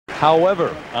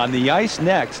However, on the ice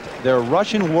next, their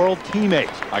Russian world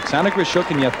teammates, Oksana Grishuk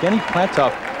and Evgeny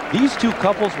Platov. These two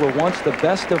couples were once the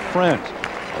best of friends.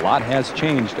 A lot has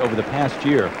changed over the past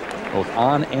year, both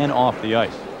on and off the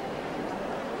ice.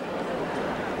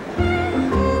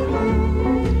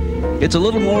 It's a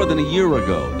little more than a year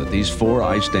ago that these four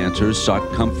ice dancers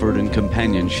sought comfort and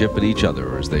companionship in each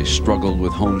other as they struggled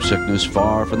with homesickness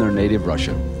far from their native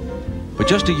Russia. But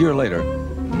just a year later,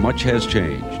 much has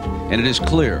changed, and it is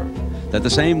clear that the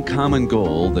same common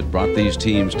goal that brought these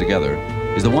teams together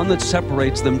is the one that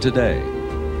separates them today.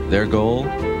 Their goal,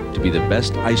 to be the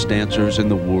best ice dancers in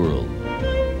the world.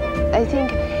 I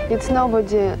think it's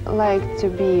nobody like to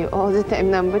be all the time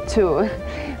number two.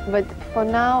 But for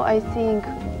now, I think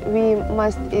we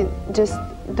must just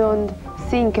don't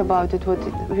think about it, what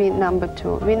we number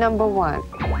two. We number one.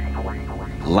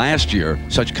 Last year,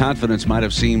 such confidence might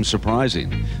have seemed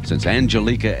surprising, since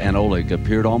Anjelika and Oleg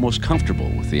appeared almost comfortable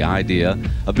with the idea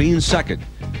of being second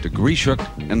to Grishuk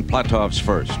and Platov's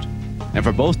first. And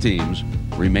for both teams,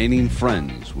 remaining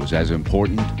friends was as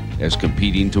important as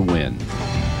competing to win.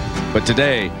 But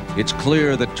today, it's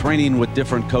clear that training with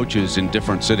different coaches in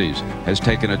different cities has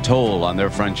taken a toll on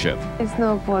their friendship. It's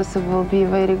not possible to be a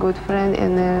very good friend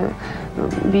and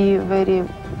be very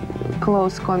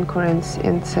close concurrents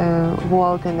in the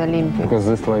world and Olympics. Because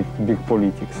it's like big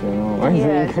politics, you know.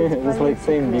 Yes, it's like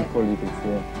same big politics,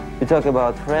 yeah. We talk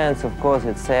about friends, of course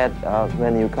it's sad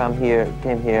when you came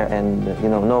here and, you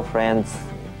know, no friends.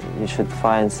 You should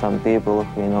find some people,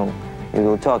 you know, you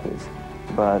will talk with.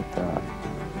 But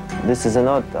this is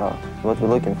not what we're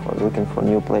looking for. We're looking for a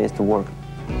new place to work.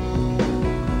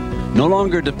 No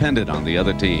longer dependent on the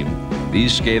other team,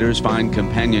 these skaters find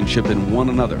companionship in one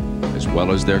another as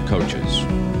well as their coaches.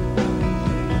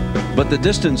 But the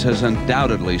distance has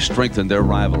undoubtedly strengthened their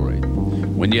rivalry.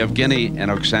 When Evgeny and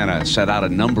Oksana set out a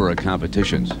number of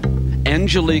competitions,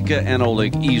 Anjelika and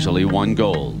Oleg easily won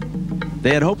gold.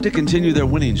 They had hoped to continue their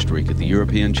winning streak at the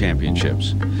European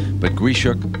Championships, but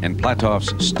Grishuk and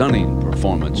Platov's stunning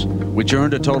performance, which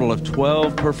earned a total of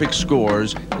 12 perfect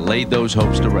scores, laid those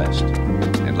hopes to rest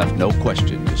and left no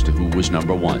question as to who was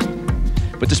number one.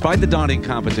 But despite the daunting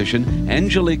competition,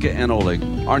 Anjelika and Oleg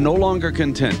are no longer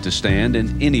content to stand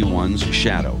in anyone's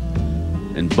shadow.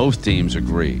 And both teams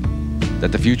agree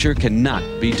that the future cannot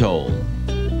be told.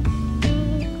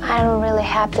 I don't really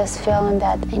have this feeling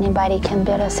that anybody can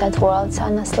beat us at Worlds,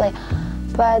 honestly.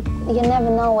 But you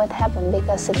never know what happened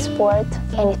because it's sport.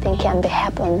 Anything can be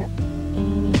happen.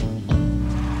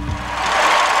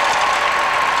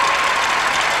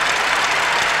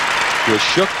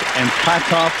 Grishuk and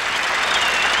Platov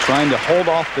trying to hold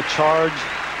off the charge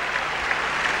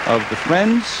of the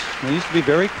friends they used to be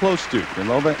very close to,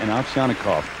 Krylova and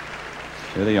Ovsiannikov.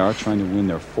 Here they are trying to win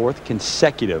their fourth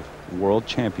consecutive world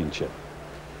championship.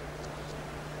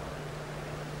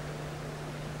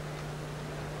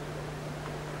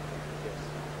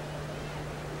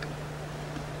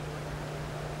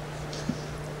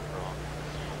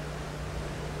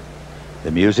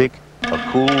 The music, a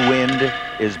cool wind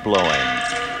is blowing.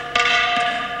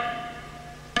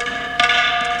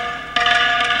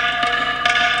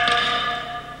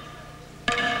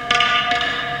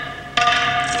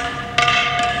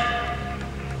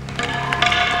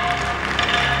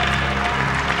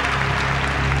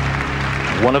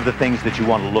 One of the things that you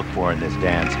want to look for in this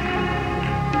dance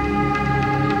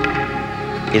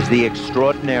is the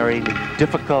extraordinary,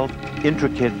 difficult,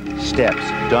 intricate steps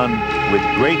done with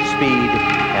great speed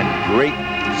and great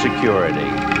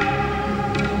security.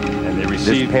 And they This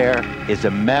received, pair is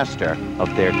a master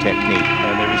of their technique.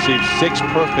 and they received 6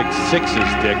 perfect sixes,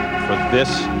 Dick, for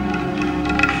this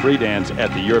free dance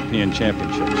at the European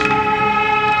Championships.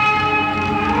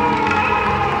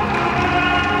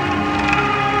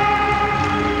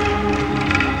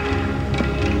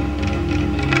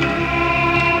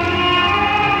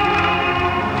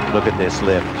 Look at this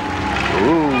lift.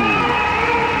 Ooh.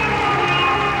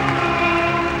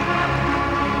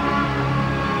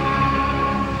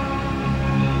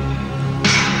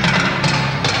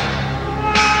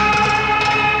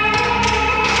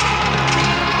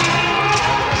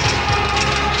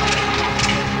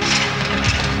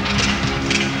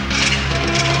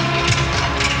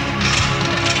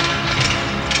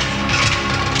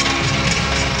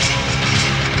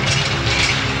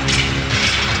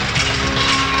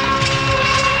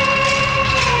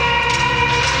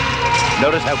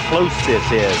 Notice how close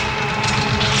this is,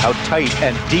 how tight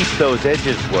and deep those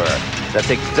edges were.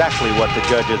 That's exactly what the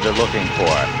judges are looking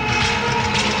for.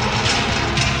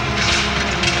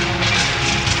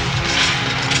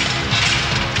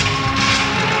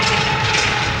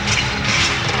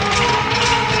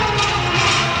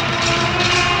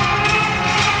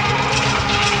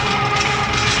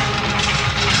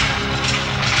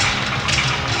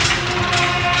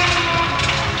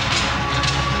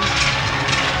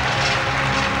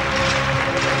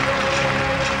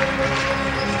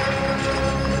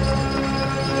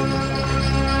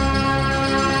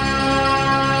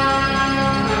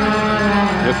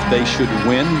 they should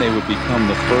win, they would become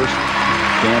the first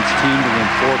dance team to win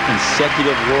 4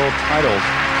 consecutive world titles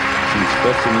since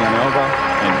Ovsiannikov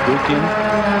and Bukin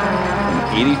from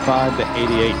 85 to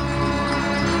 88.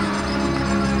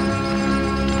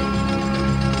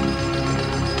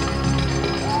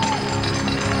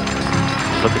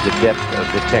 Look at the depth of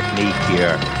the technique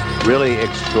here. Really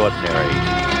extraordinary.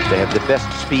 They have the best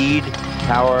speed,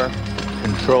 power,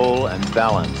 control, and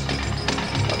balance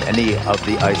of any of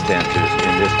the ice dancers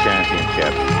in this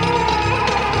championship.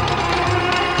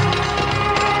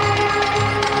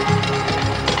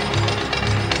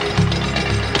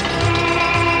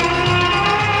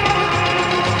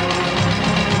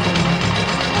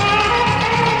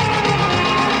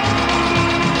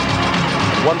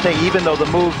 One thing, even though the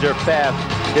moves are fast,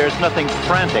 there's nothing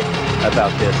frantic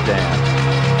about this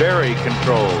dance. Very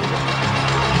controlled.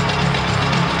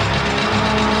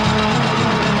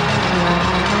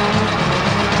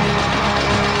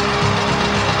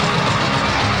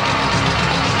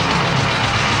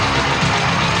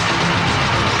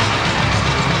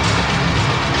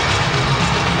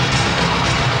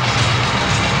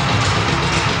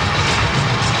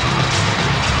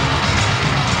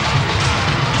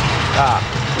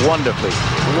 Wonderfully,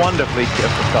 wonderfully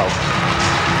difficult.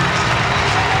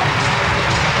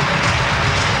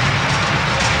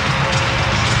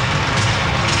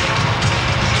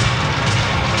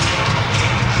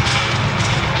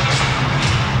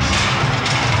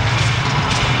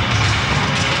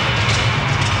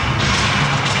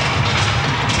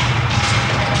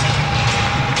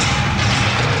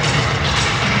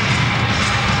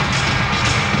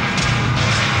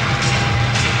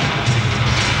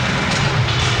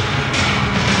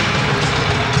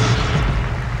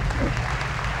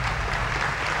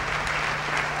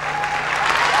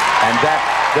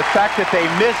 The fact that they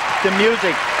missed the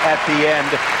music at the end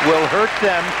will hurt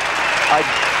them.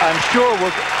 I'm sure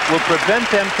will prevent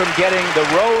them from getting the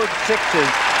row of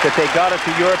 6s that they got at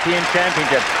the European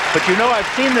Championship. But you know, I've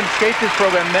seen them skate this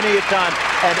program many a time,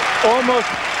 and almost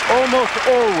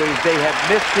always they have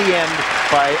missed the end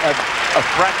by a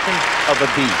fraction of a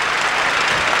beat.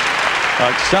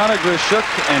 Oksana Grishuk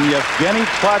and Evgeny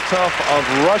Platov of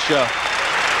Russia.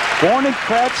 Born in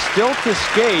Kratz, still to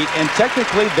skate, and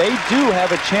technically they do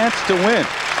have a chance to win.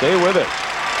 Stay with us.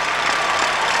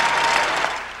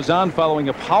 Lausanne following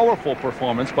a powerful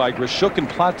performance by Grishuk and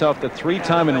Platov, the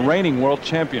 3-time and reigning world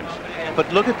champions.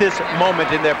 But look at this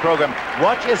moment in their program.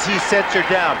 Watch as he sets her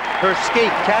down. Her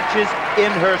skate catches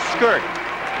in her skirt,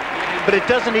 but it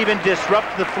doesn't even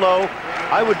disrupt the flow.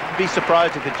 I would be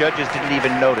surprised if the judges didn't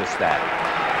even notice that.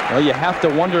 Well, you have to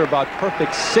wonder about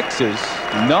perfect 6s.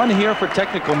 None here for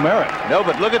technical merit. No,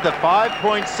 but look at the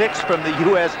 5.6 from the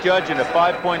U.S. judge and a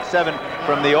 5.7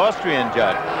 from the Austrian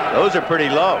judge. Those are pretty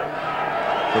low.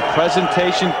 The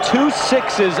presentation, 2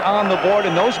 6s on the board,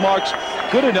 and those marks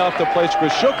good enough to place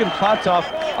Grishuk and Platov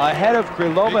ahead of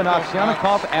Krylova and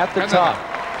Ovsiannikov at the top.